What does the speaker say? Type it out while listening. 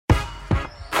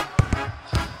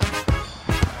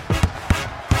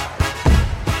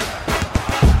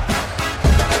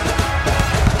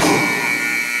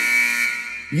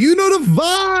You know the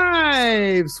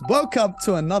vibes. Welcome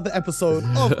to another episode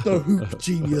of the Hoop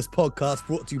Genius podcast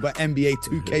brought to you by NBA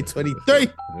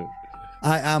 2K23.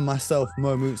 I am myself,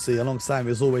 Mo Mootsie. Alongside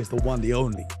me, as always, the one, the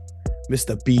only,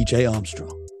 Mr. BJ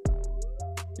Armstrong.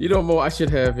 You know, Mo, I should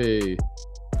have a,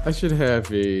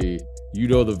 you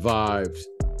know the vibes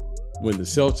when the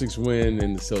Celtics win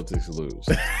and the Celtics lose.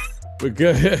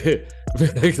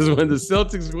 because when the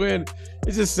Celtics win,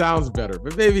 it just sounds better.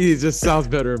 But maybe it just sounds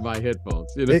better in my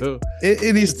headphones, you know?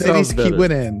 It needs to keep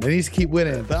winning. It needs to keep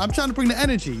winning. But I'm trying to bring the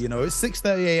energy, you know. It's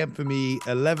 6:30 a.m. for me,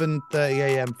 11:30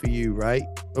 a.m. for you, right?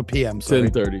 Or p.m., sorry.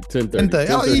 10:30.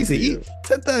 Oh, easy.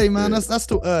 10:30, man. Yeah. That's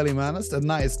still early, man. That's the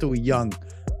night is still young.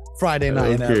 Friday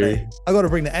night in LA. I got to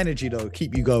bring the energy, though.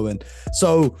 Keep you going.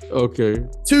 So,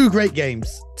 two great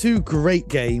games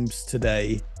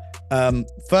today.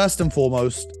 First and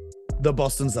foremost, the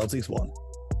Boston Celtics won.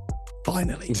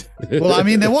 Finally. Well, I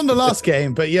mean, they won the last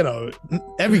game, but, you know,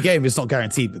 every game is not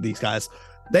guaranteed with these guys.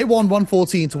 They won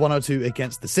 114-102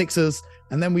 against the Sixers,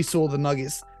 and then we saw the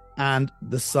Nuggets and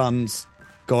the Suns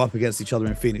go up against each other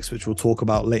in Phoenix, which we'll talk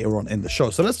about later on in the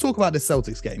show. So let's talk about this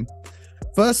Celtics game.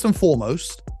 First and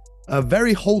foremost, a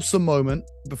very wholesome moment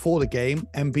before the game,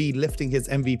 Embiid lifting his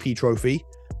MVP trophy,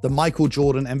 the Michael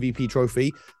Jordan MVP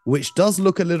trophy, which does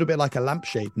look a little bit like a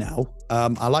lampshade now.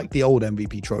 I like the old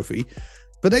MVP trophy,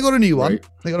 but they got a new one. Right.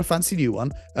 They got a fancy new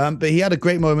one. But he had a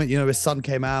great moment. You know, his son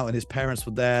came out and his parents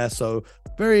were there. So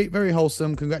very, very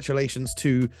wholesome. Congratulations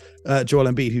to Joel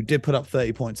Embiid, who did put up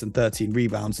 30 points and 13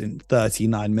 rebounds in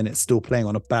 39 minutes, still playing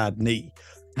on a bad knee.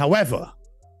 However,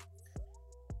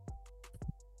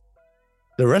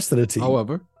 the rest of the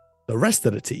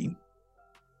team,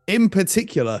 in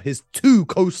particular, his two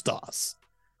co-stars,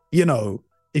 you know,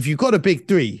 if you've got a big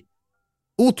three,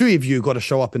 all three of you got to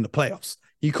show up in the playoffs.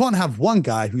 You can't have one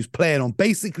guy who's playing on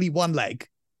basically one leg,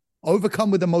 overcome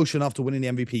with emotion after winning the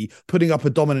MVP, putting up a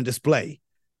dominant display,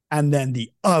 and then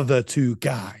the other two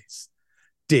guys,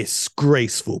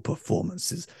 disgraceful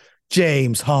performances.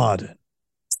 James Harden,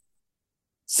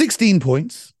 16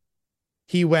 points.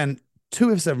 He went 2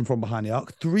 of 7 from behind the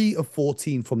arc, 3 of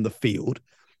 14 from the field.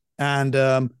 And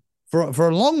for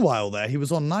a long while there, he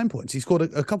was on 9 points. He scored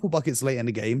a couple buckets late in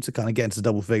the game to kind of get into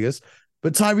double figures.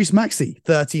 But Tyrese Maxey,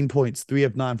 13 points, 3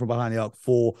 of 9 from behind the arc,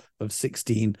 4 of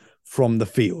 16 from the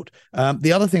field.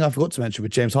 The other thing I forgot to mention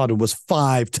with James Harden was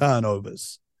 5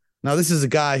 turnovers. Now, this is a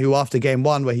guy who, after game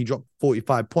one, where he dropped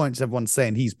 45 points, everyone's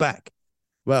saying he's back.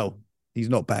 Well, he's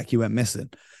not back. He went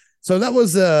missing. So that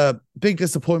was a big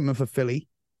disappointment for Philly.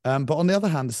 But on the other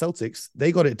hand, the Celtics,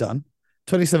 they got it done.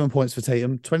 27 points for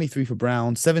Tatum, 23 for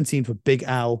Brown, 17 for Big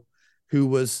Al, who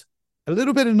was a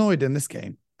little bit annoyed in this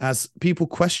game as people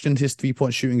questioned his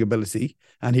three-point shooting ability,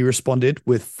 and he responded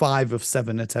with 5 of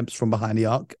 7 attempts from behind the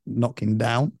arc, knocking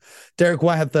down. Derek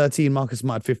White had 13, Marcus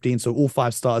Smart 15, so all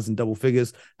 5 stars in double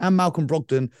figures, and Malcolm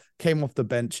Brogdon came off the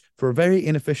bench for a very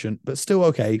inefficient, but still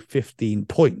okay, 15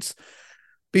 points.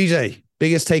 BJ,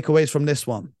 biggest takeaways from this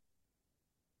one?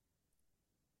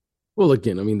 Well,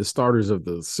 again, I mean, the starters of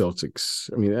the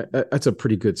Celtics, I mean, that's a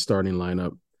pretty good starting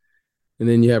lineup. And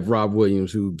then you have Rob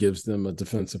Williams, who gives them a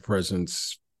defensive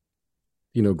presence.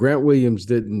 You know, Grant Williams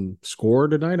didn't score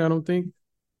tonight, I don't think.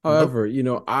 However, you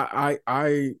know,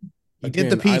 he did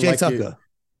the PJ Tucker.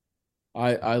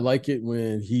 I like it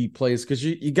when he plays because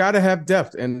you got to have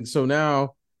depth. And so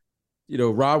now, you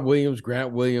know, Rob Williams,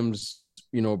 Grant Williams,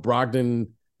 you know, Brogdon,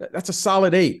 that's a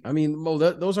solid 8. I mean, Mo,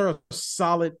 those are a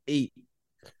solid 8.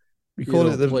 We call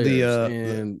it the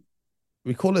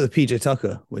PJ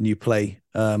Tucker when you play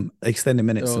extended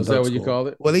minutes. Is that what you call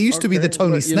it? Well, it used to be the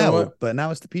Tony Snell, but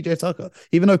now it's the PJ Tucker.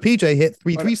 Even though PJ hit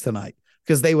 3 threes tonight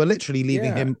because they were literally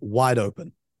leaving him wide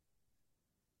open.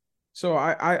 So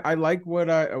I like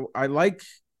what I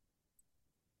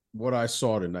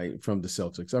saw tonight from the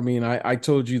Celtics. I mean, I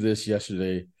told you this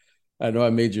yesterday. I know I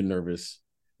made you nervous.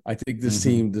 I think this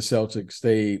team, the Celtics,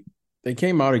 they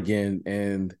came out again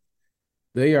and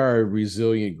they are a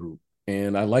resilient group,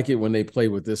 and I like it when they play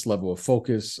with this level of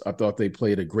focus. I thought they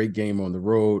played a great game on the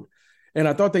road, and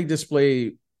I thought they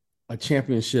displayed a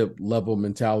championship level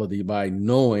mentality by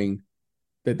knowing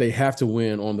that they have to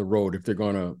win on the road if they're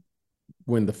going to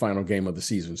win the final game of the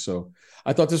season. So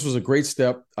I thought this was a great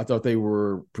step. I thought they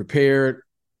were prepared.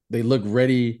 They looked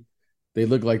ready. They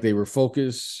looked like they were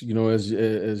focused. You know, as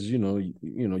you know,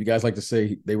 you guys like to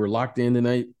say they were locked in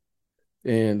tonight.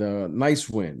 And nice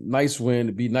win.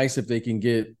 It'd be nice if they can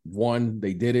get 1.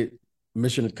 They did it.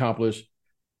 Mission accomplished.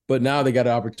 But now they got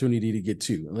an opportunity to get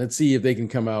 2. And let's see if they can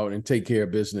come out and take care of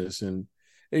business and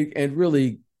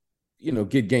really, you know,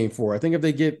 get game 4. I think if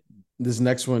they get this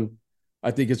next one, I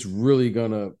think it's really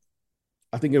going to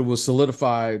I think it will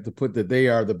solidify to put that they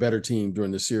are the better team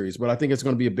during the series. But I think it's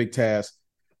going to be a big task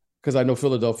because I know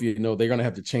Philadelphia, they're going to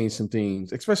have to change some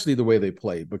things, especially the way they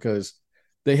play, because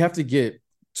they have to get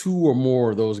two or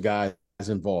more of those guys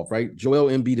involved, right? Joel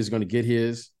Embiid is going to get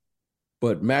his,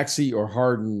 but Maxey or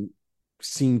Harden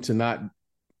seem to not,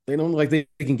 they don't look like they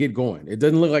can get going. It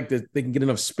doesn't look like they can get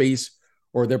enough space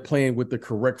or they're playing with the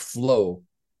correct flow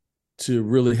to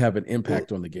really have an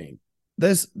impact on the game.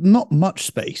 There's not much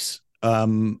space.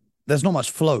 There's not much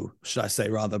flow, should I say,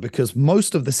 rather, because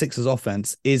most of the Sixers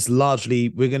offense is largely,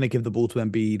 we're going to give the ball to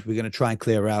Embiid, we're going to try and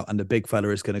clear out, and the big fella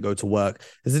is going to go to work.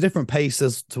 There's a different pace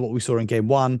as to what we saw in game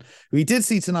one. We did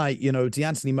see tonight,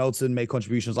 DeAnthony Melton made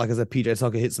contributions. Like I said, PJ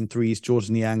Tucker hit some threes,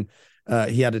 Jordan Niang,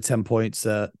 he added 10 points.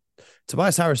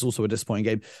 Tobias Harris also a disappointing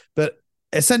game. But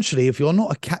essentially, if you're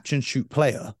not a catch-and-shoot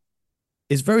player,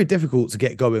 it's very difficult to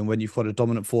get going when you've got a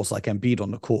dominant force like Embiid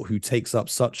on the court who takes up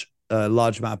such a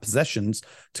large amount of possessions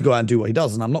to go out and do what he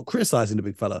does. And I'm not criticizing the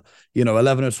big fella.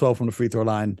 11 of 12 from the free throw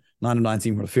line, 9 of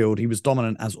 19 from the field. He was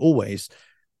dominant as always.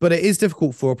 But it is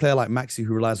difficult for a player like Maxey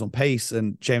who relies on pace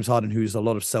and James Harden, who's a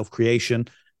lot of self-creation.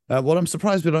 What I'm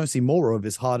surprised we don't see more of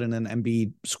is Harden and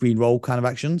Embiid screen roll kind of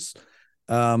actions.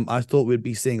 I thought we'd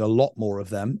be seeing a lot more of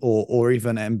them, or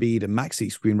even Embiid and Maxey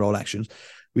screen roll actions.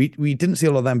 We didn't see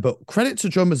a lot of them, but credit to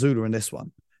Joe Mazzulla in this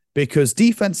one, because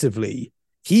defensively,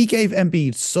 he gave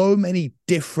Embiid so many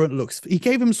different looks. He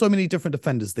gave him so many different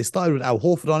defenders. They started with Al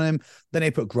Horford on him. Then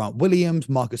they put Grant Williams,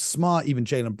 Marcus Smart, even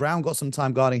Jaylen Brown got some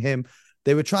time guarding him.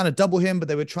 They were trying to double him, but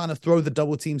they were trying to throw the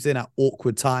double teams in at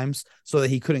awkward times so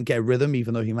that he couldn't get a rhythm,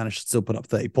 even though he managed to still put up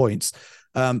 30 points.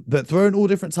 But throwing all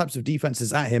different types of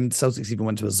defenses at him, the Celtics even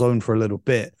went to a zone for a little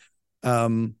bit.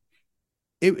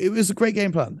 It was a great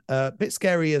game plan. A bit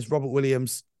scary as Robert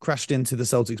Williams crashed into the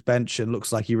Celtics bench and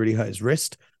looks like he really hurt his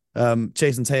wrist.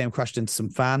 Jason Tatum crashed into some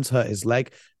fans, hurt his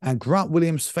leg, and Grant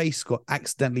Williams' face got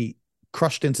accidentally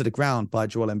crushed into the ground by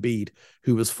Joel Embiid,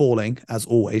 who was falling, as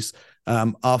always,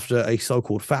 after a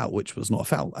so-called foul, which was not a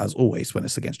foul, as always, when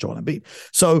it's against Joel Embiid.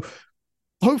 So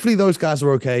hopefully those guys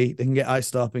are okay. They can get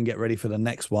iced up and get ready for the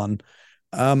next one.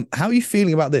 How are you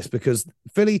feeling about this? Because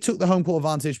Philly took the home court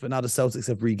advantage, but now the Celtics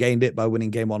have regained it by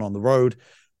winning game one on the road.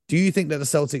 Do you think that the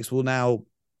Celtics will now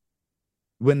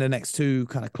win the next two,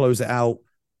 kind of close it out?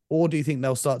 Or do you think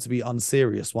they'll start to be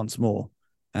unserious once more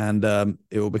and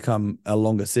it will become a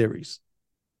longer series?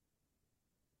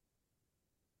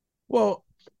 Well,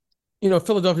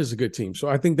 Philadelphia is a good team. So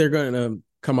I think they're going to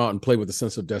come out and play with a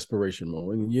sense of desperation,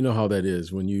 Mo. And you know how that is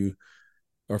when you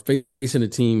are facing a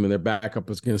team and they're back up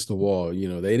against the wall.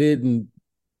 They didn't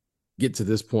get to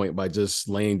this point by just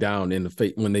laying down in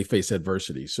the when they face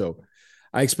adversity. So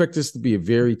I expect this to be a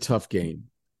very tough game.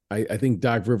 I think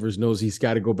Doc Rivers knows he's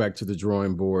got to go back to the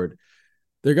drawing board.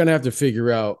 They're going to have to figure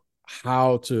out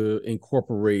how to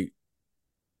incorporate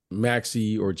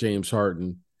Maxey or James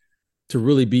Harden to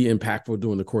really be impactful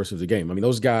during the course of the game. I mean,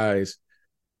 those guys,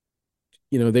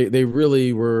 they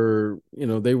really were,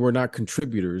 they were not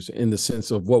contributors in the sense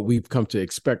of what we've come to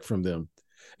expect from them,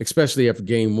 especially after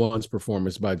game one's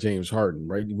performance by James Harden,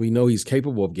 right? We know he's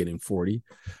capable of getting 40.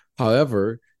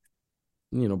 However,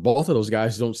 both of those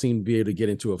guys don't seem to be able to get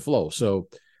into a flow. So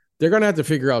they're going to have to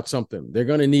figure out something. They're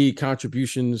going to need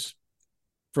contributions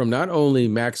from not only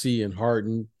Maxey and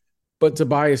Harden, but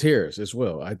Tobias Harris as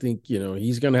well. I think,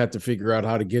 he's going to have to figure out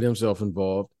how to get himself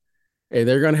involved. And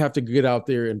they're going to have to get out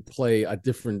there and play a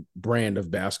different brand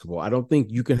of basketball. I don't think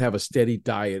you can have a steady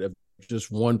diet of just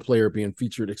one player being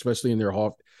featured, especially in their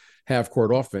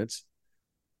half-court offense.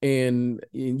 And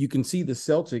you can see the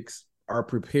Celtics are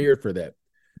prepared for that.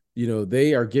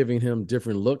 They are giving him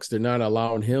different looks. They're not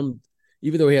allowing him,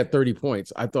 even though he had 30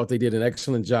 points, I thought they did an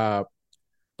excellent job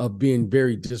of being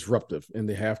very disruptive in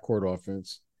the half-court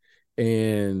offense.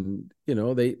 And,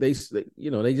 they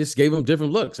just gave him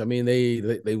different looks. I mean,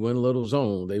 they went a little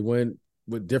zone. They went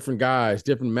with different guys,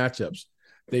 different matchups.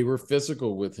 They were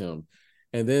physical with him.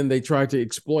 And then they tried to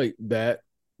exploit that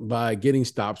by getting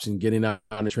stops and getting out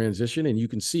on the transition. And you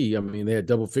can see, they had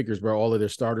double figures by all of their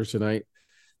starters tonight.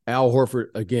 Al Horford,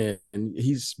 again, and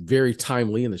he's very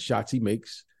timely in the shots he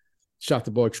makes. Shot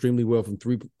the ball extremely well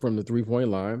from the three-point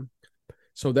line.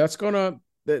 So that's going to,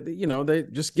 they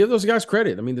just give those guys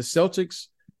credit. The Celtics,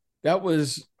 that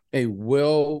was a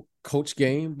well-coached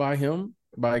game by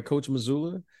Coach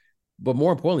Mazzulla. But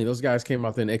more importantly, those guys came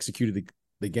out there and executed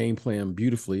the game plan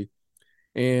beautifully.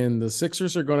 And the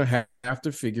Sixers are going to have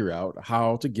to figure out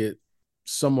how to get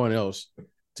someone else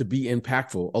to be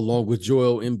impactful along with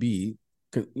Joel Embiid,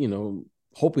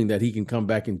 hoping that he can come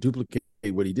back and duplicate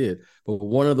what he did. But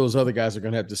one of those other guys are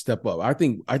going to have to step up. I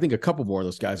think a couple more of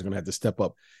those guys are going to have to step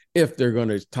up if they're going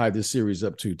to tie this series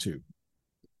up 2-2.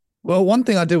 Well, one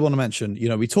thing I did want to mention,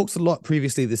 we talked a lot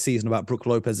previously this season about Brook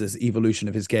Lopez's evolution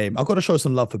of his game. I've got to show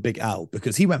some love for Big Al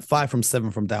because he went 5 from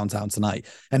 7 from downtown tonight.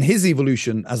 And his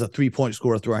evolution as a 3-point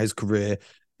scorer throughout his career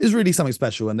is really something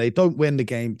special. And they don't win the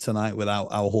game tonight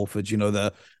without Al Horford.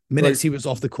 The minutes he was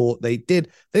off the court, they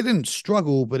didn't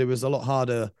struggle, but it was a lot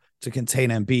harder to contain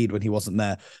Embiid when he wasn't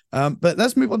there. But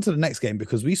let's move on to the next game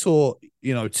because we saw,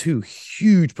 two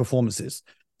huge performances.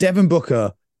 Devin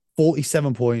Booker,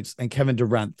 47 points, and Kevin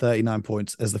Durant, 39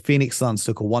 points, as the Phoenix Suns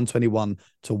took a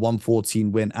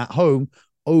 121-114 win at home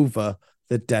over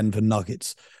the Denver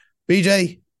Nuggets.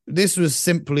 BJ, this was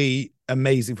simply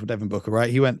amazing from Devin Booker, right?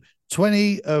 He went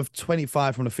 20 of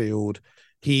 25 from the field.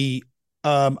 He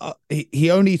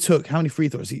only took how many free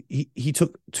throws? He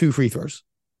took 2 free throws.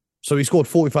 So he scored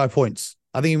 45 points.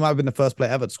 I think he might have been the first player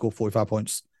ever to score 45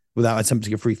 points without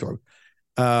attempting a free throw.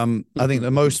 I think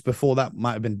the most before that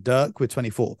might have been Dirk with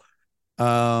 24.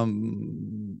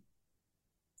 No,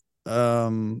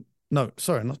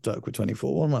 sorry, not Dirk with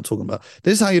 24. What am I talking about?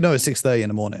 This is how you know it's 6:30 in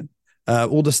the morning.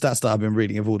 All the stats that I've been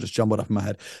reading have all just jumbled up in my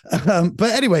head. But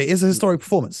anyway, it's a historic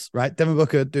performance, right? Devin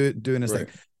Booker doing his thing.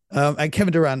 And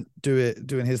Kevin Durant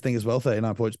doing his thing as well,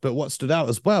 39 points. But what stood out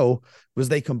as well was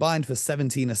they combined for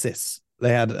 17 assists.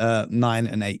 They had 9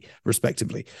 and 8,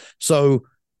 respectively. So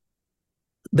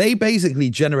they basically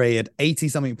generated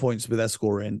 80-something points with their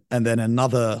scoring and then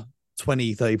another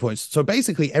 20, 30 points. So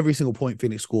basically every single point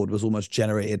Phoenix scored was almost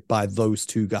generated by those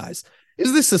two guys.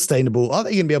 Is this sustainable? Are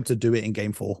they going to be able to do it in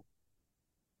game 4?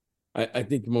 I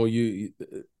think, Mo,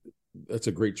 that's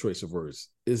a great choice of words.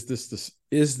 Is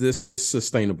this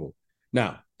sustainable?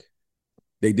 Now,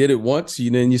 they did it once,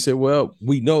 and then you said, well,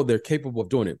 we know they're capable of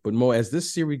doing it. But Mo, as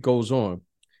this series goes on,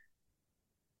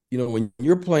 when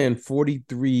you're playing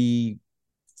 43,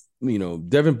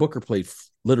 Devin Booker played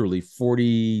literally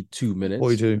 42 minutes.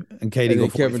 42, and KD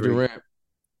got 43. Kevin Durant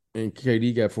and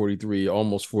KD got 43,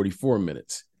 almost 44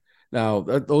 minutes. Now,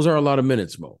 those are a lot of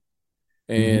minutes, Mo.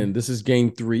 And this is game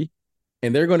 3.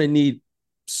 And they're going to need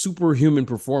superhuman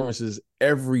performances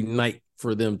every night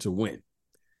for them to win.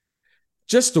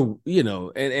 Just to,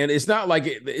 and it's not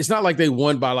like they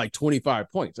won by like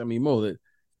 25 points. I mean, Mo, that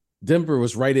Denver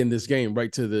was right in this game,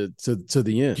 right to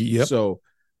the end. Yep. So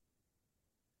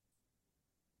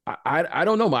I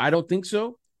don't know. I don't think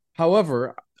so.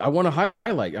 However, I want to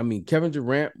highlight, Kevin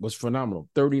Durant was phenomenal.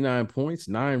 39 points,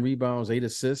 9 rebounds, 8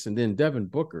 assists, and then Devin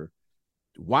Booker.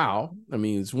 Wow.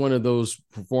 It's one of those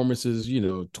performances,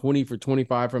 20 for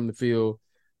 25 from the field,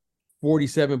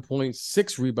 47 points,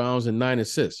 6 rebounds, and 9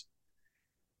 assists.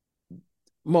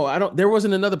 Mo, there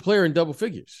wasn't another player in double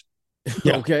figures.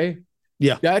 Yeah. Okay.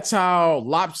 Yeah. That's how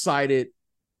lopsided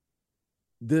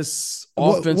this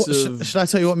offensive should I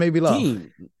tell you what made me laugh?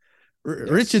 Team.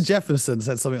 Richard Jefferson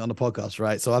said something on the podcast,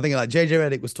 right? So I think like JJ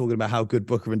Redick was talking about how good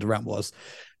Booker and Durant was.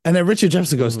 And then Richard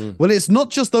Jefferson goes, well, it's not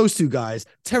just those two guys.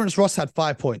 Terrence Ross had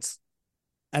 5 points.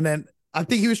 And then I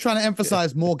think he was trying to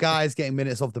emphasize more guys getting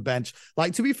minutes off the bench.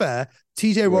 Like, to be fair,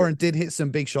 TJ Warren did hit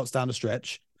some big shots down the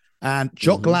stretch. And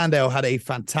Jock Landale had a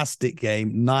fantastic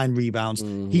game, 9 rebounds.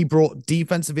 He brought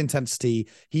defensive intensity.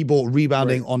 He brought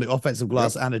rebounding on the offensive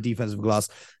glass and the defensive glass.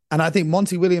 And I think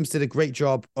Monty Williams did a great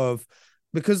job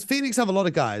because Phoenix have a lot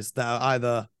of guys that are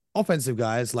either offensive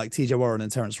guys like TJ Warren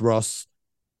and Terrence Ross,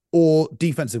 or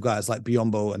defensive guys like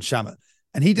Biyombo and Shamet.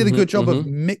 And he did a good job of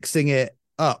mixing it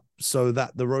up so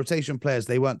that the rotation players,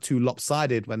 they weren't too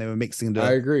lopsided when they were mixing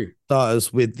the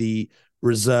starters with the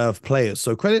reserve players.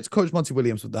 So credit to Coach Monty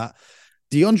Williams with that.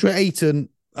 DeAndre Ayton,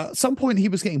 at some point he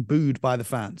was getting booed by the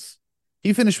fans.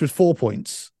 He finished with 4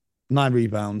 points, 9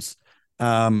 rebounds.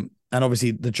 And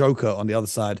obviously the Joker on the other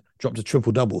side dropped a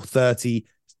triple-double, 30,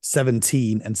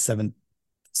 17, and 7.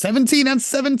 17 and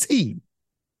 17.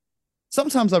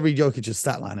 Sometimes I read Jokic's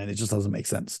stat line and it just doesn't make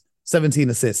sense. 17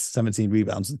 assists, 17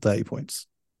 rebounds, and 30 points.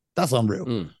 That's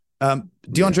unreal.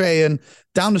 DeAndre Ayton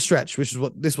down the stretch, which is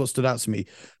what stood out to me.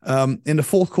 In the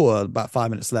fourth quarter, about 5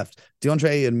 minutes left, DeAndre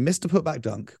Ayton missed a putback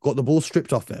dunk, got the ball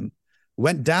stripped off him,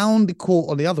 went down the court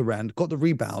on the other end, got the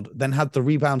rebound, then had the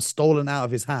rebound stolen out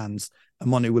of his hands. And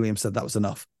Monty Williams said that was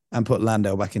enough and put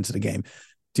Landale back into the game.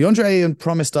 DeAndre Ayton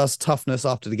promised us toughness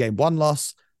after the game. 1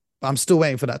 loss. I'm still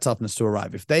waiting for that toughness to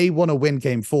arrive. If they want to win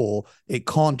game 4, it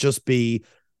can't just be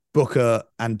Booker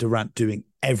and Durant doing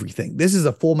everything. This is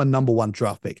a former number 1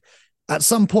 draft pick. At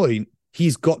some point,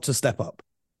 he's got to step up.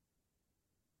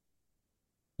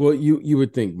 Well, you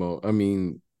would think, Mo.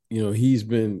 He's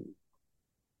been,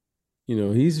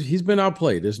 he's been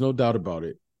outplayed. There's no doubt about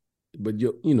it. But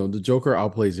the Joker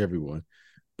outplays everyone.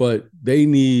 But they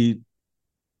need,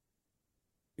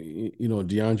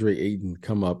 DeAndre Ayton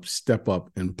come up, step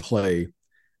up, and play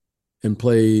and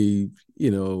play,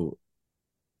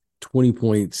 20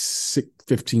 points,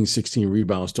 15, 16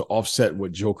 rebounds to offset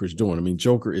what Joker's doing. I mean,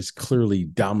 Joker is clearly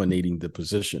dominating the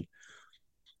position.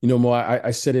 Mo,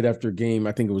 I said it after game,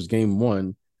 I think it was game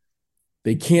 1.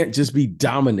 They can't just be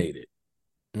dominated,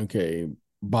 okay,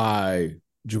 by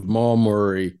Jamal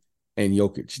Murray and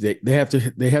Jokic.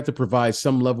 They have to provide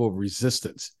some level of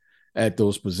resistance at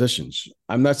those positions.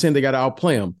 I'm not saying they got to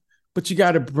outplay them, but you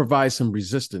got to provide some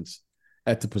resistance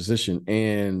at the position.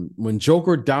 And when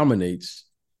Joker dominates,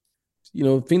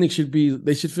 Phoenix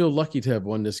should feel lucky to have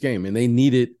won this game, and they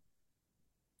needed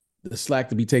the slack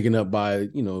to be taken up by,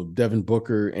 Devin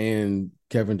Booker and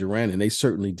Kevin Durant, and they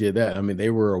certainly did that. I mean, they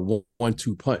were a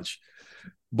 1-2 punch.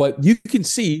 But you can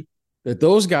see that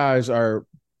those guys are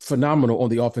phenomenal on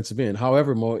the offensive end.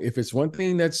 However, Mo, if it's one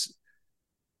thing that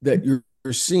you're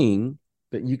seeing,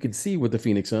 that you can see with the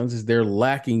Phoenix Suns, is they're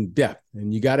lacking depth,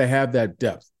 and you got to have that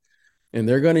depth. And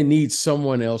they're going to need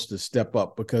someone else to step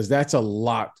up, because that's a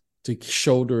lot to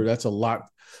shoulder. That's a lot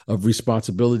of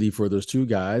responsibility for those two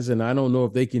guys. And I don't know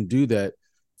if they can do that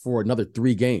for another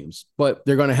 3 games, but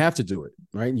they're going to have to do it,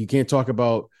 right? You can't talk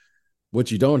about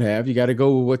what you don't have. You got to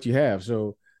go with what you have.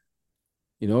 So,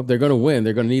 if they're going to win,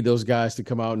 they're going to need those guys to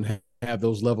come out and have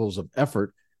those levels of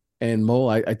effort. And Mo,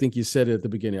 I think you said it at the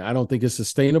beginning. I don't think it's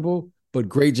sustainable, but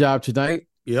great job tonight.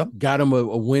 Yep. Got them a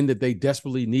win that they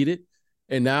desperately needed.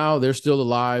 And now they're still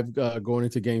alive going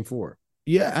into game 4.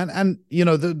 Yeah, and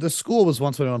the score was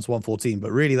 121 to 114,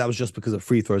 but really that was just because of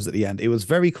free throws at the end. It was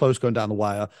very close going down the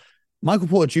wire. Michael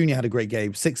Porter Jr. had a great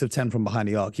game, 6 of 10 from behind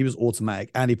the arc. He was automatic,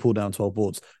 and he pulled down 12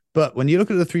 boards. But when you look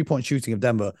at the 3-point shooting of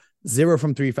Denver, 0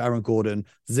 from 3 for Aaron Gordon,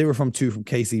 0 from 2 from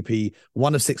KCP,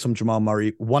 1 of 6 from Jamal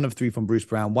Murray, 1 of 3 from Bruce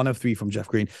Brown, 1 of 3 from Jeff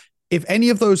Green. If any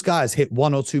of those guys hit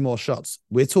 1 or 2 more shots,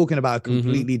 we're talking about a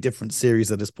completely different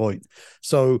series at this point.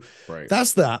 So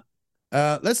That's that.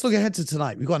 Let's look ahead to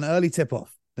tonight. We've got an early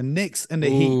tip-off. The Knicks and the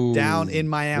Heat down in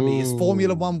Miami. It's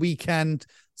Formula One weekend,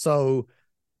 so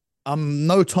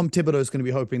no Tom Thibodeau is going to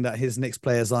be hoping that his Knicks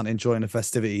players aren't enjoying the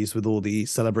festivities with all the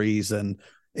celebrities and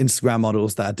Instagram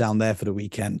models that are down there for the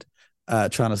weekend,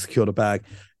 trying to secure the bag.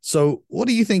 So what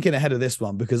are you thinking ahead of this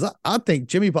one? Because I think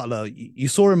Jimmy Butler, you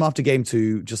saw him after game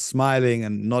 2, just smiling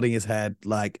and nodding his head.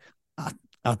 Like,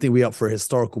 I think we're up for a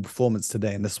historical performance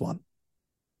today in this one.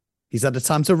 He's had the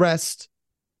time to rest.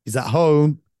 He's at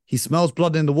home. He smells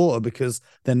blood in the water, because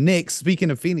the Knicks,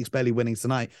 speaking of Phoenix barely winning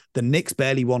tonight, the Knicks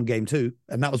barely won game 2,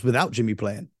 and that was without Jimmy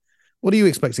playing. What are you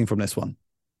expecting from this one?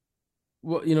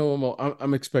 Well,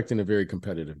 I'm expecting a very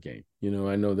competitive game.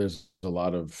 I know there's a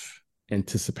lot of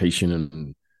anticipation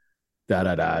and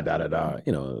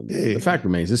The fact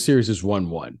remains, this series is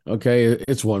 1-1. Okay,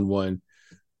 it's 1-1.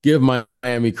 Give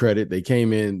Miami credit. They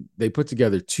came in, they put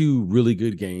together 2 really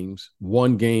good games.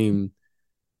 One game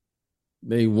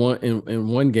they won in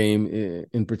one game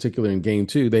in particular, in game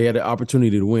 2, they had an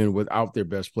opportunity to win without their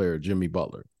best player, Jimmy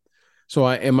Butler. So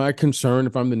am I concerned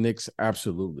if I'm the Knicks?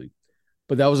 Absolutely.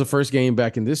 But that was the first game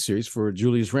back in this series for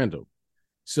Julius Randle.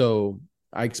 So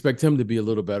I expect him to be a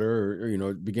little better,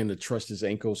 or begin to trust his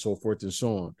ankle, so forth and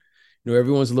so on.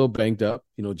 Everyone's a little banged up.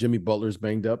 Jimmy Butler's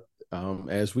banged up,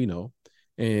 as we know,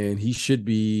 and he should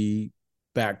be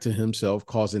back to himself,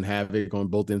 causing havoc on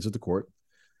both ends of the court.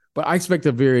 But I expect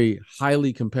a very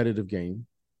highly competitive game.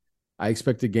 I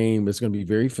expect a game that's going to be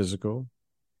very physical.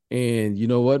 And you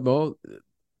know what, Mo?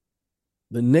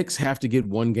 The Knicks have to get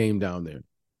one game down there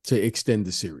to extend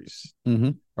the series,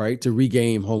 right? To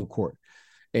regain home court.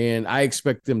 And I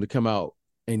expect them to come out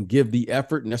and give the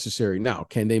effort necessary. Now,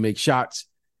 can they make shots?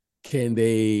 Can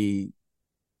they,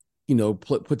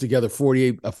 put together a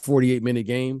 48-minute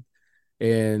game?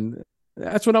 And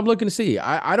that's what I'm looking to see.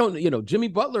 I don't, Jimmy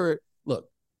Butler, look,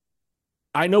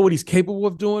 I know what he's capable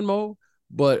of doing, Mo,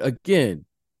 but again,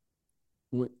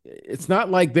 it's not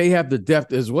like they have the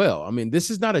depth as well. I mean, this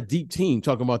is not a deep team,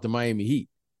 talking about the Miami Heat.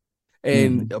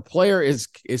 And a player is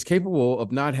capable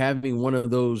of not having one of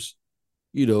those,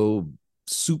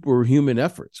 superhuman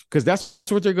efforts, because that's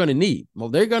what they're going to need. Well,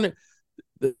 the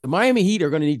Miami Heat are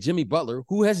going to need Jimmy Butler,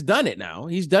 who has done it now.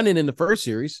 He's done it in the first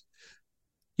series.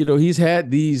 He's had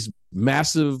these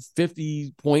massive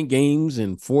 50-point games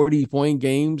and 40-point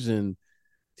games, and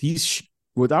he's,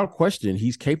 without question,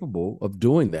 he's capable of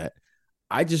doing that.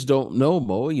 I just don't know,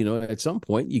 Mo. At some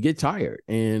point you get tired.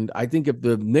 And I think if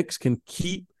the Knicks can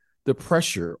keep the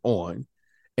pressure on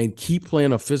and keep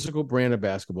playing a physical brand of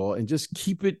basketball and just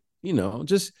keep it,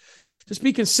 just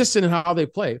be consistent in how they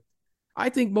play, I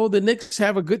think, Mo, the Knicks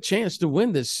have a good chance to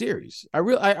win this series. I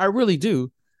really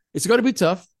do. It's going to be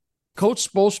tough.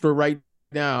 Coach Spoelstra right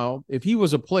now, if he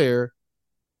was a player,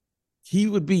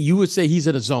 you would say he's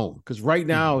in a zone because right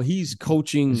now he's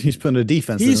coaching. He's putting a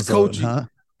defense. He's in a zone, coaching. huh?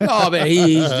 Oh man,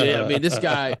 I mean, this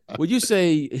guy. When you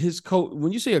say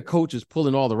a coach is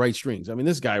pulling all the right strings, I mean,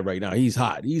 this guy right now, he's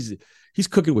hot. He's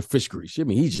cooking with fish grease. I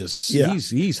mean,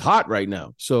 he's hot right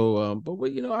now. So, but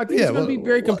I think it's going to be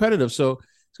very competitive. So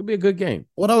it's going to be a good game.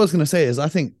 What I was going to say is, I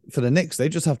think for the Knicks, they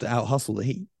just have to out hustle the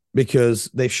Heat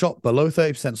because they've shot below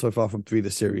 30% so far from three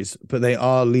this series, but they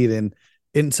are leading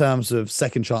in terms of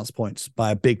second chance points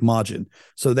by a big margin.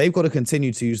 So they've got to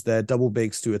continue to use their double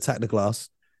bigs to attack the glass.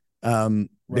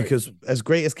 Because as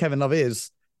great as Kevin Love is,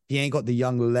 he ain't got the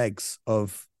young legs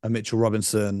of a Mitchell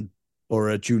Robinson or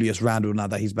a Julius Randle now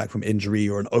that he's back from injury,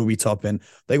 or an Obi Toppin.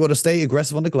 They got to stay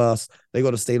aggressive on the glass. They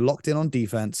got to stay locked in on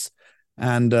defense.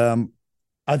 And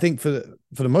I think for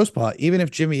the most part, even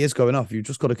if Jimmy is going off, you've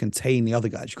just got to contain the other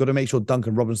guys. You've got to make sure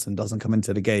Duncan Robinson doesn't come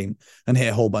into the game and hit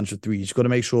a whole bunch of threes. You've got to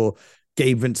make sure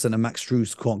Gabe Vincent and Max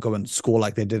Strus can't go and score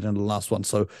like they did in the last one.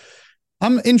 So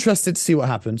I'm interested to see what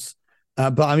happens.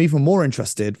 But I'm even more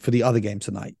interested for the other game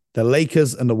tonight. The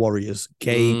Lakers and the Warriors,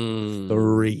 game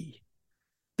 3.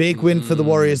 Big win for the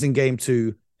Warriors in game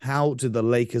 2. How do the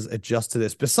Lakers adjust to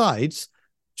this? Besides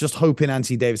just hoping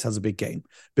Anthony Davis has a big game.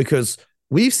 Because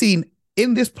we've seen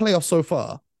in this playoff so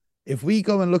far, if we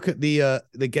go and look at the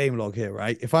game log here,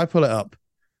 right? If I pull it up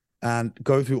and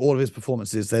go through all of his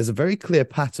performances, there's a very clear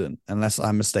pattern, unless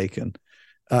I'm mistaken,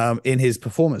 in his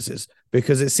performances,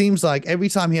 because it seems like every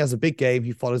time he has a big game,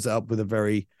 he follows it up with a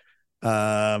very,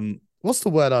 what's the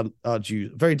word I'd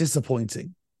use? Very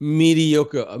disappointing.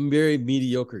 Mediocre, a very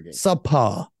mediocre game.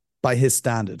 Subpar by his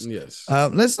standards. Yes.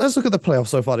 Let's look at the playoffs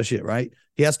so far this year, right?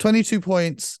 He has 22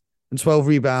 points and 12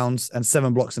 rebounds and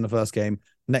 7 blocks in the first game.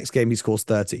 Next game, he scores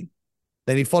 13.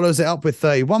 Then he follows it up with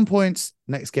 31 points.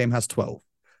 Next game has 12.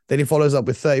 Then he follows up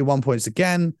with 31 points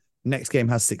again. Next game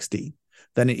has 16.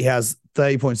 Then he has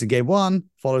 30 points in game 1,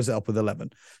 follows it up with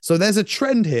 11. So there's a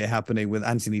trend here happening with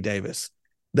Anthony Davis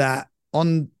that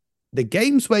on the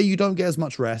games where you don't get as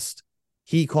much rest,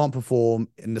 he can't perform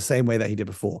in the same way that he did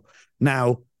before.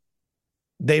 Now,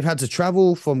 they've had to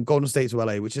travel from Golden State to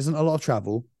LA, which isn't a lot of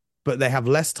travel, but they have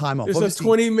less time off. It's obviously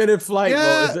a 20-minute flight.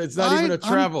 Yeah, it's not even a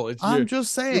travel. I'm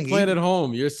just saying. You're playing at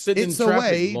home. You're sitting in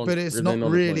traffic. It's away, but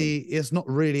it's not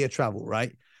really a travel,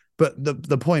 right? But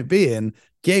the point being,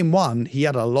 game 1, he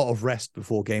had a lot of rest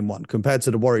before game 1 compared to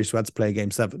the Warriors who had to play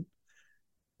game 7.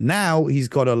 Now he's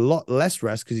got a lot less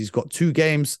rest because he's got 2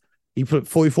 games. He put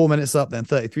 44 minutes up, then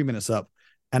 33 minutes up.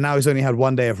 And now he's only had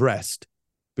 1 day of rest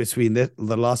between the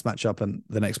last matchup and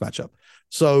the next matchup.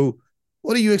 So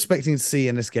what are you expecting to see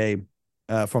in this game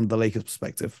from the Lakers'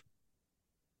 perspective?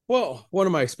 Well, what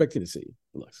am I expecting to see?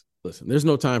 Listen, there's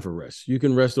no time for rest. You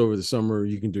can rest over the summer.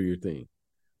 You can do your thing.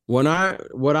 What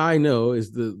I know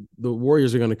is the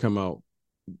Warriors are going to come out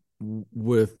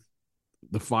with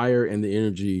the fire and the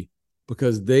energy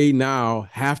because they now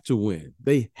have to win.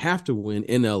 They have to win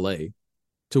in LA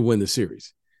to win the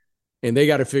series. And they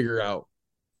got to figure out,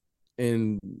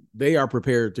 and they are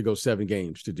prepared to go 7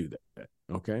 games to do that.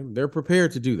 Okay? They're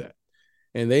prepared to do that.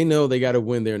 And they know they got to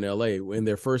win there in LA. And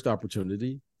their first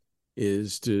opportunity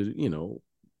is to,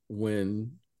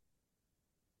 win,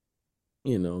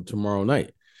 tomorrow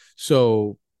night.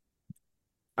 So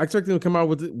I expect them to come out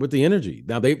with the energy.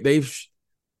 Now they've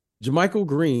JaMychal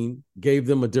Green gave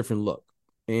them a different look,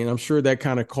 and I'm sure that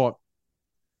kind of caught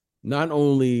not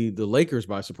only the Lakers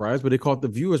by surprise, but it caught the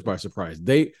viewers by surprise.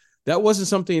 That wasn't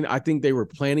something I think they were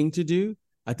planning to do.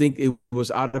 I think it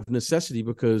was out of necessity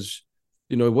because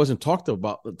it wasn't talked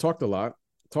about a lot.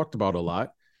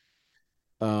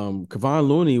 Kevon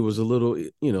Looney was a little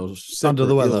under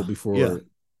the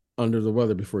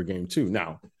weather before game 2.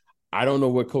 Now, I don't know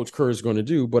what Coach Kerr is going to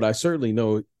do, but I certainly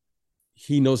know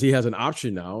he knows he has an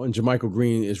option now, and JaMychal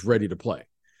Green is ready to play,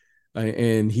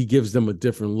 and he gives them a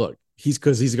different look. He's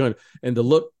going, and the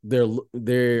look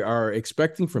they are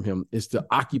expecting from him is to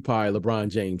occupy LeBron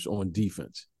James on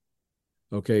defense.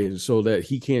 Okay, so that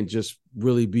he can't just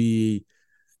really be,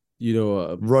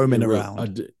 roaming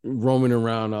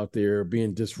around out there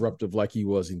being disruptive like he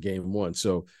was in game 1.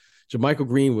 So JaMychal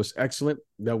Green was excellent.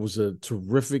 That was a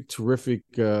terrific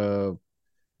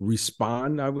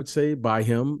respond, I would say, by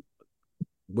him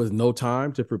with no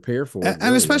time to prepare for it.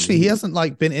 And especially he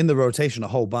hasn't been in the rotation a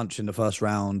whole bunch in the first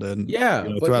round and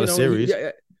throughout a series.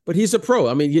 But he's a pro.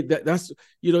 I mean, that's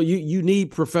you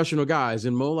need professional guys,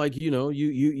 and Mo,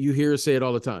 you hear us say it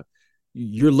all the time.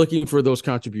 You're looking for those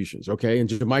contributions, okay? And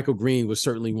JaMychal Green was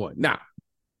certainly one. Now,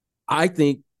 I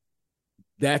think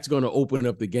that's going to open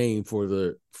up the game for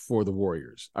the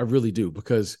Warriors. I really do,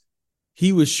 because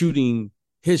he was shooting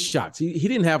his shots. He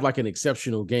didn't have an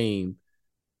exceptional game.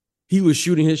 he was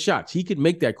shooting his shots. He could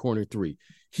make that corner three.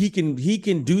 He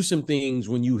can do some things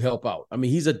when you help out. I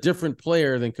mean, he's a different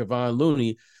player than Kevon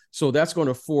Looney, so that's going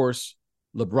to force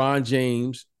LeBron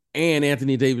James and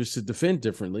Anthony Davis to defend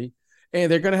differently, and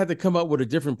they're going to have to come up with a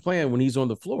different plan when he's on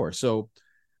the floor. So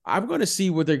I'm going to see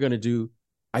what they're going to do.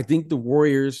 I think the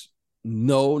Warriors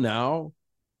know now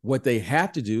what they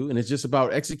have to do, and it's just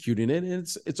about executing it. And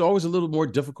it's always a little more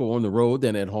difficult on the road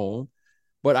than at home.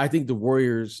 But I think the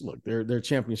Warriors, look, they're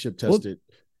championship tested.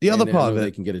 Well, the other part of it,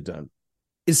 they can get it done.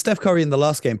 Is Steph Curry in the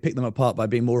last game picked them apart by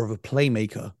being more of a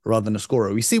playmaker rather than a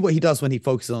scorer. We see what he does when he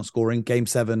focuses on scoring. Game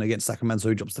 7 against Sacramento,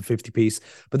 he drops the 50-piece.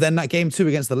 But then that Game 2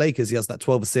 against the Lakers, he has that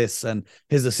 12 assists, and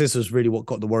his assist was really what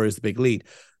got the Warriors the big lead.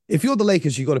 If you're the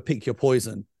Lakers, you got to pick your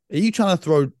poison. Are you trying to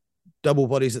throw double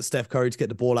bodies at Steph Curry to get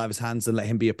the ball out of his hands and let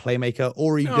him be a playmaker,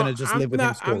 or are you going to just live with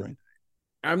him scoring?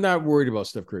 I'm not worried about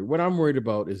Steph Curry. What I'm worried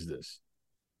about is this.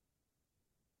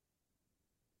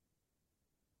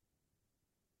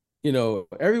 You know,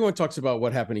 everyone talks about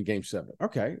what happened in Game 7.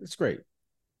 Okay, that's great.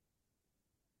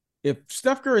 If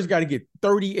Steph Curry's got to get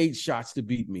 38 shots to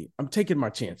beat me, I'm taking my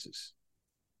chances.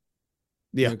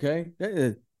 Yeah. Okay?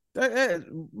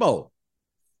 Mo,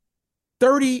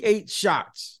 38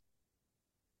 shots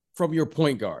from your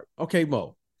point guard. Okay,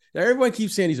 Mo. Now, everyone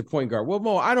keeps saying he's a point guard. Well,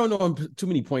 Mo, I don't know too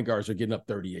many point guards are getting up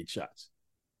 38 shots.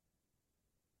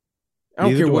 I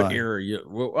don't care what era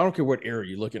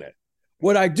you're looking at.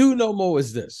 What I do know, Mo,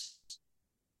 is this.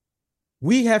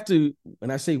 We have to,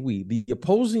 and I say we, the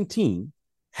opposing team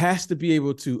has to be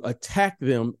able to attack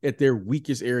them at their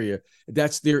weakest area.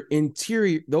 That's their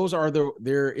interior. Those are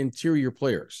their interior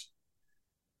players.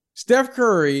 Steph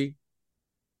Curry,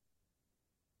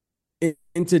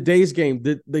 in today's game,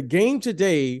 the game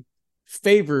today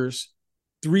favors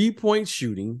 3-point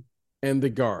shooting and the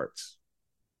guards.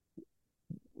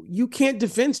 You can't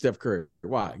defend Steph Curry.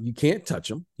 Why? You can't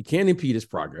touch him. You can't impede his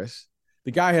progress.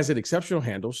 The guy has an exceptional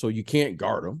handle, so you can't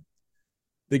guard him.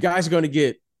 The guy's going to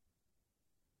get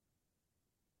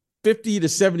 50 to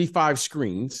 75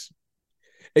 screens.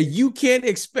 And you can't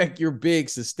expect your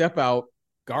bigs to step out,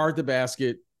 guard the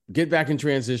basket, get back in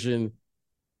transition.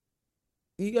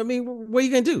 I mean, what are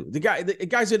you going to do? The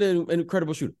guy's an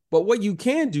incredible shooter. But what you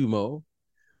can do, Mo,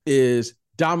 is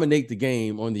dominate the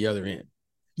game on the other end.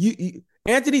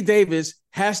 Anthony Davis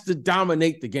has to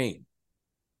dominate the game.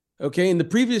 Okay, in the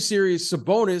previous series,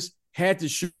 Sabonis had to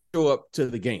show up to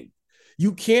the game.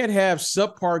 You can't have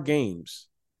subpar games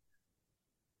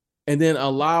and then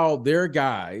allow their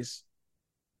guys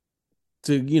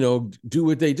to, do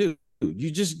what they do.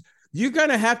 You're going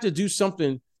to have to do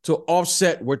something to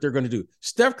offset what they're going to do.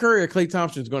 Steph Curry or Klay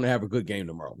Thompson is going to have a good game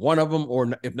tomorrow. One of them,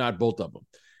 or if not both of them.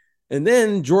 And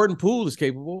then Jordan Poole is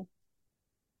capable.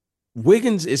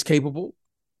 Wiggins is capable.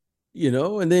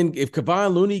 And then if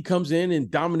Kevon Looney comes in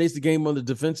and dominates the game on the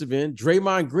defensive end,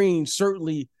 Draymond Green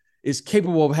certainly is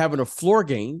capable of having a floor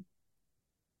game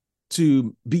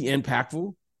to be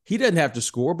impactful. He doesn't have to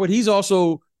score, but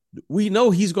we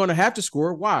know he's going to have to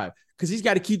score. Why? Because he's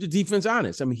got to keep the defense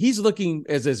honest. I mean, he's looking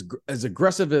as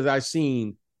aggressive as I've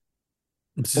seen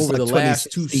over the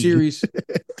last 2 series.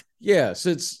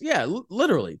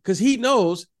 Literally, because he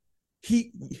knows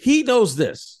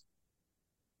this.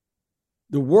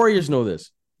 The Warriors know this.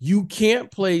 You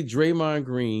can't play Draymond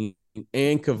Green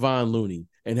and Kevon Looney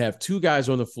and have 2 guys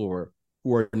on the floor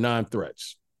who are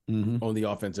non-threats on the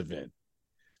offensive end.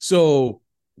 So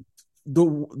the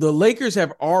Lakers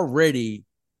have already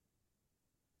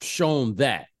shown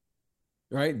that,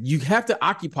 right? You have to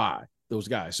occupy those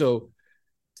guys. So,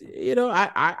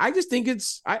 I just think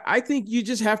I think you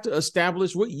just have to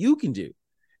establish what you can do.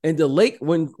 And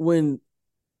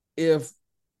if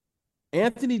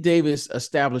Anthony Davis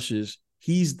establishes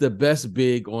he's the best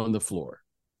big on the floor,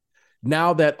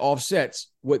 now that offsets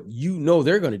what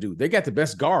they're going to do. They got the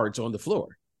best guards on the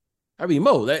floor. I mean,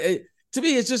 Mo, to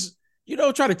me, it's just,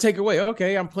 try to take away.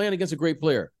 Okay, I'm playing against a great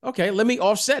player. Okay, let me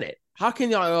offset it. How can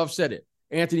y'all offset it?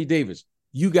 Anthony Davis,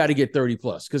 you got to get 30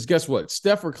 plus, because guess what?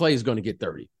 Steph or Klay is going to get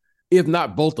 30, if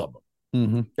not both of them.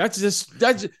 Mm-hmm. That's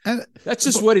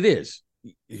just what it is.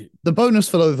 The bonus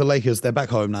for the Lakers, they're back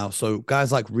home now. So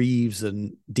guys like Reeves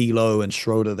and D'Lo and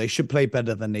Schroeder, they should play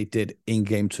better than they did in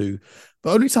Game 2.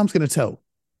 But only time's going to tell.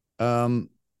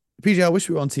 PJ, I wish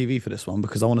we were on TV for this one,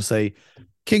 because I want to say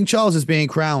King Charles is being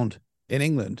crowned in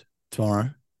England tomorrow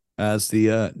as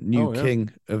the new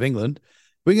king of England.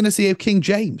 We're going to see if King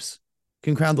James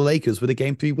can crown the Lakers with a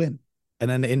Game 3 win.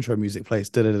 And then the intro music plays.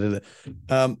 Anyway,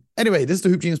 this is the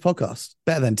Hoop Genius podcast,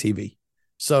 better than TV.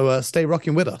 So stay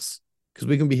rocking with us, because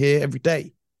we're going to be here every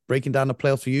day breaking down the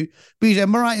playoffs for you. BJ,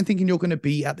 am I right in thinking you're going to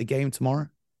be at the game tomorrow?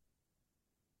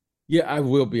 Yeah, I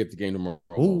will be at the game tomorrow.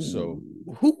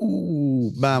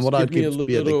 Man, what I'd give to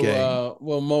be at the game.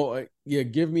 Mo,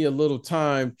 give me a little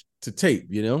time to tape,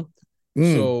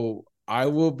 So I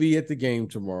will be at the game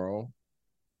tomorrow.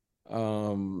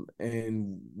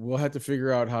 And we'll have to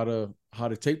figure out how to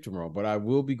tape tomorrow, but I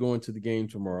will be going to the game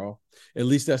tomorrow. At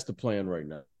least that's the plan right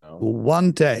now. Well,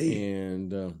 one day,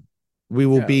 and we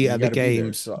will be at the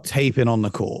games taping on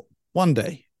the court. One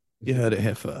day. You heard it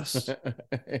here first.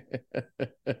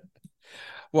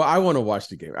 Well, I want to watch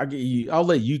the game. I'll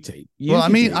let you tape. I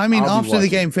mean, after the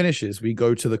game finishes, we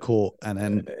go to the court and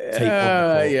then tape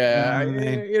on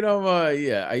the court.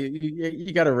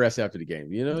 You got to rest after the game.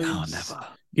 No, never.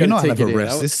 You're not never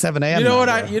rest. It's 7 a.m. You know what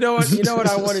I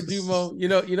want to do, Mo? You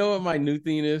know what my new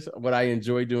thing is? What I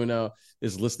enjoy doing now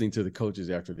is listening to the coaches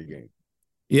after the game.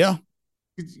 Yeah.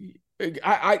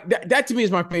 That to me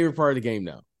is my favorite part of the game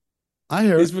now. I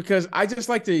hear it's because I just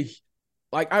like to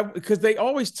because they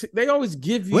always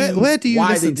give you where do you why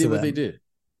listen they did to what them? they did.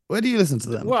 Where do you listen to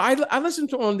them? Well, I listen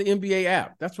to on the NBA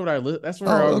app. That's what I always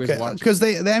watch. Because the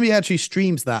NBA actually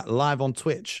streams that live on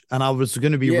Twitch, and I was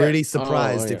going to be really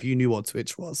surprised if you knew what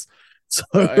Twitch was. So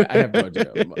I have no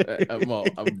idea.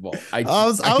 I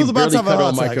was about to have a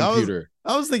heart attack.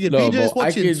 I was thinking BJ's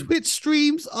watching Twitch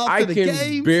streams after the game. I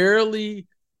can barely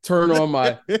turn on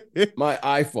my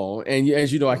iPhone, and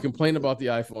as you know, I complain about the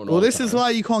iPhone. Well, this is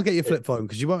why you can't get your flip phone,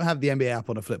 because you won't have the NBA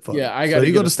app on a flip phone. Yeah,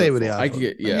 you got to stay with the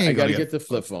iPhone. I got to get the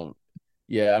flip phone.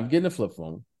 Yeah, I'm getting a flip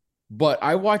phone, but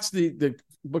I watch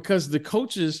because the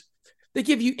coaches, they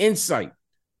give you insight.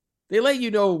 They let you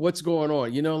know what's going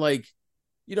on.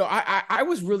 I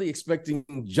was really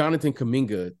expecting Jonathan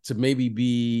Kuminga to maybe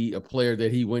be a player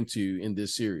that he went to in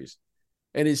this series,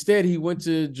 and instead he went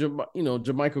to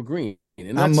JaMychal Green.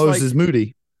 And Moses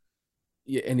Moody.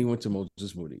 Yeah, and he went to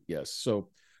Moses Moody. Yes. So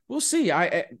we'll see.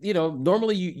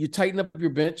 Normally you tighten up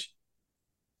your bench.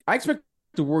 I expect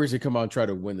the Warriors to come out and try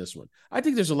to win this one. I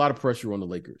think there's a lot of pressure on the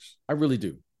Lakers. I really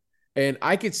do. And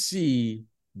I could see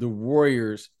the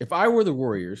Warriors. If I were the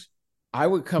Warriors, I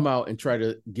would come out and try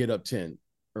to get up 10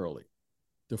 early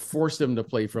to force them to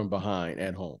play from behind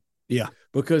at home. Yeah.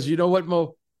 Because you know what,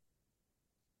 Mo?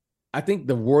 I think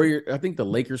the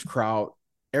Lakers crowd,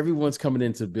 everyone's coming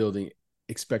into the building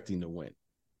expecting to win.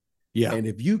 Yeah. And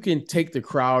if you can take the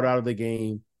crowd out of the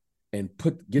game and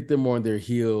get them on their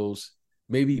heels,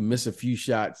 maybe miss a few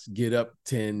shots, get up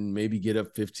 10, maybe get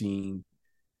up 15,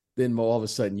 then all of a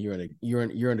sudden you're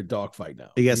in a dogfight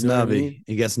now. He gets nervy. I mean?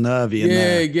 He gets nervy.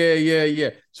 Yeah.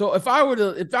 So if I were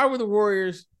the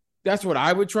Warriors, that's what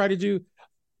I would try to do.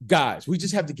 Guys, we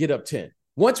just have to get up 10.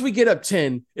 Once we get up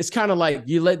 10, it's kind of like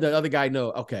you let the other guy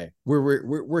know, okay,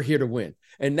 we're here to win.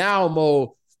 And now,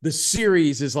 Mo, the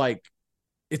series is like,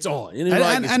 it's on.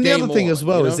 And the other thing as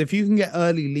well is if you can get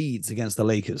early leads against the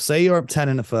Lakers, say you're up 10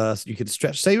 in the first, you could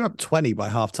stretch, say you're up 20 by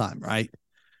halftime, right?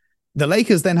 The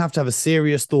Lakers then have to have a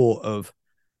serious thought of,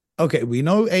 okay, we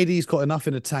know AD's got enough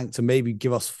in the tank to maybe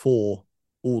give us 4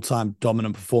 all-time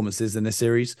dominant performances in this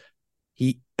series.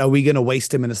 Are we going to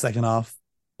waste him in the second half?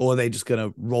 Or are they just going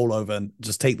to roll over and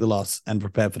just take the loss and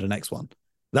prepare for the next one?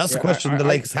 That's the question the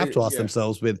Lakers have to ask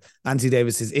themselves with Anthony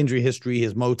Davis's injury history,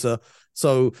 his motor.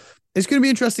 So it's going to be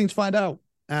interesting to find out.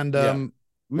 And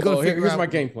we've got to figure out. Here's my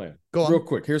game plan. Go on. Real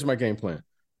quick. Here's my game plan.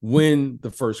 Win the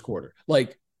first quarter.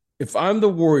 Like, if I'm the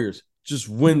Warriors, just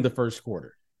win the first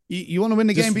quarter. You want to win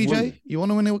the game, BJ? You want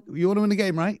to win the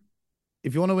game, right?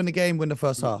 If you want to win the game, win the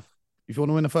first half. If you want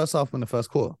to win the first half, win the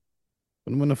first quarter.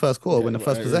 Win the first quarter, win the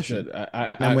first possession,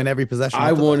 and win every possession.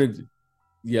 I want to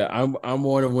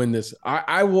win this.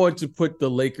 I want to put the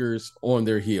Lakers on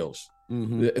their heels.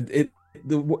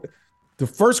 Mm-hmm. The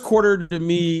first quarter to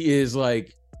me is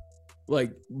like,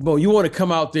 well, you want to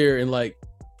come out there and and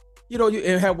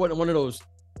have one of those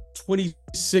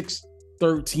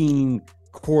 26-13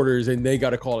 quarters, and they got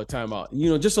to call a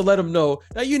timeout. Just to let them know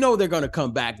that they're going to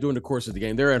come back during the course of the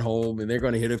game. They're at home and they're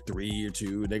going to hit a 3 or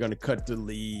 2. And they're going to cut the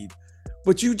lead.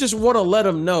 But you just want to let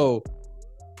them know,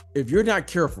 if you're not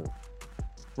careful,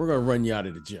 we're going to run you out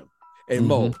of the gym. And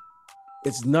Mo,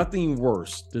 it's nothing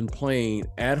worse than playing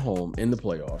at home in the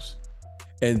playoffs,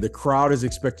 and the crowd is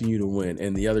expecting you to win,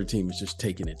 and the other team is just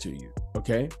taking it to you,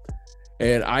 okay?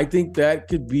 And I think that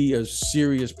could be a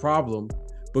serious problem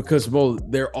because, Mo,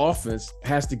 their offense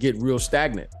has to get real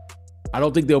stagnant. I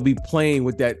don't think they'll be playing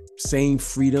with that same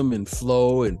freedom and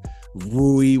flow, and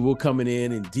Rui will coming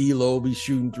in, and D'Lo will be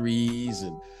shooting threes,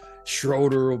 and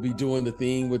Schroeder will be doing the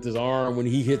thing with his arm when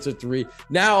he hits a 3.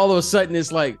 Now all of a sudden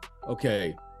it's like,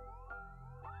 okay,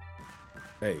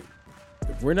 hey,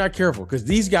 if we're not careful, because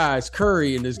these guys,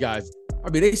 Curry and these guys, I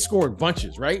mean, they scored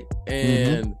bunches, right?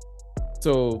 And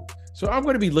so I'm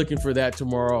going to be looking for that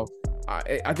tomorrow.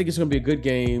 I think it's going to be a good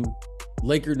game.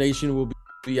 Laker Nation will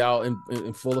be out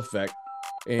in full effect.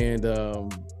 And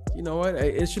you know what?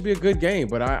 It should be a good game.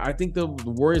 But I think the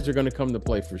Warriors are going to come to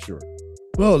play for sure.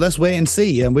 Well, let's wait and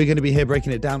see. And we're going to be here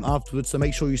breaking it down afterwards. So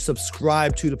make sure you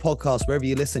subscribe to the podcast wherever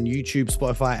you listen, YouTube,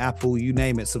 Spotify, Apple, you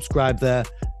name it. Subscribe there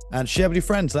and share with your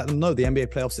friends. Let them know the NBA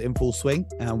playoffs are in full swing.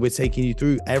 And we're taking you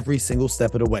through every single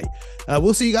step of the way.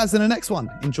 We'll see you guys in the next one.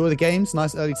 Enjoy the games.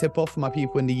 Nice early tip-off for my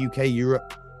people in the UK,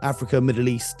 Europe, Africa, Middle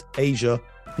East, Asia.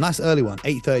 Nice early one.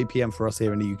 8:30 p.m. for us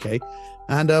here in the UK.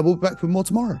 And we'll be back with more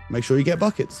tomorrow. Make sure you get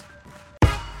buckets.